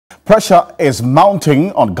Pressure is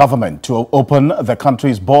mounting on government to open the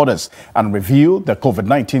country's borders and review the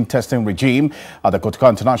COVID-19 testing regime at the Kotoka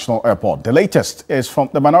International Airport. The latest is from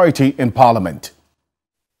the minority in Parliament.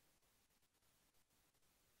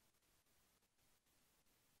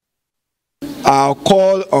 Our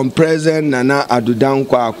call on President Nana Addo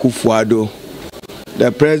Dankwa Akufo-Addo,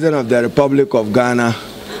 the President of the Republic of Ghana,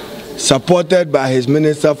 supported by his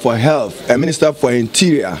Minister for Health and Minister for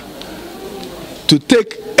Interior, to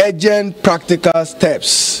take urgent practical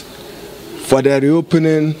steps for the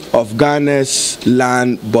reopening of Ghana's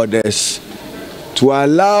land borders to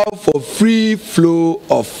allow for free flow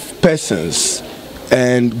of persons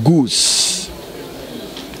and goods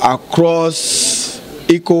across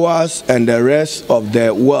ECOWAS and the rest of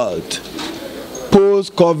the world.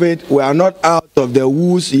 Post-COVID, we are not out of the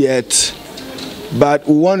woods yet, but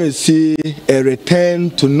we want to see a return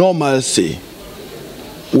to normalcy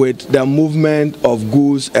with the movement of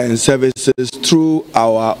goods and services through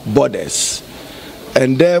our borders.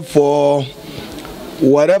 And therefore,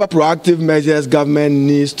 whatever proactive measures government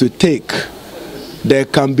needs to take, there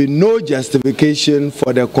can be no justification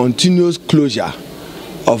for the continuous closure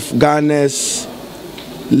of Ghana's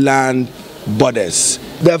land borders.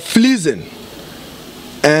 The fleecing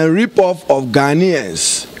and rip-off of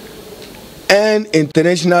Ghanaians and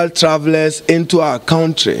international travelers into our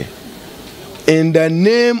country in the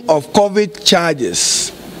name of COVID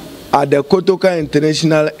charges at the Kotoka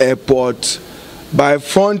International Airport by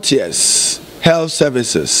Frontiers Health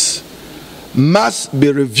Services must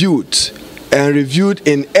be reviewed and reviewed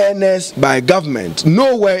in earnest by government.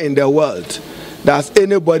 Nowhere in the world does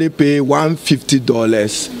anybody pay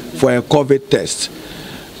 $150 for a COVID test.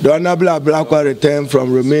 The Honorable Ablakwa returned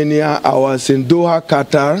from Romania. I was in Doha,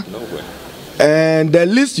 Qatar, and the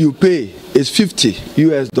least you pay is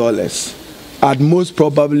 $50 US. At most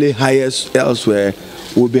probably highest elsewhere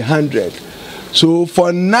will be 100. So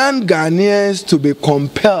for non-Ghanaians to be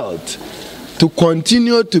compelled to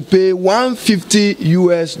continue to pay $150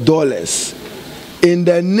 US in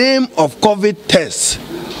the name of COVID tests,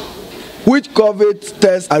 which COVID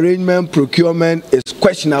test arrangement procurement is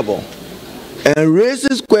questionable and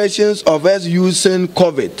raises questions of us using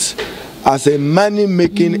COVID as a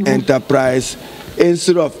money-making enterprise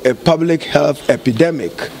instead of a public health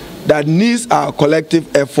epidemic that needs our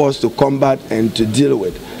collective efforts to combat and to deal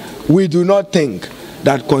with. We do not think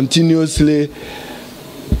that continuously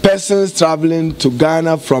persons traveling to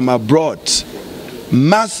Ghana from abroad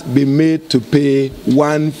must be made to pay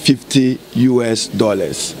 $150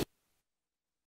 US.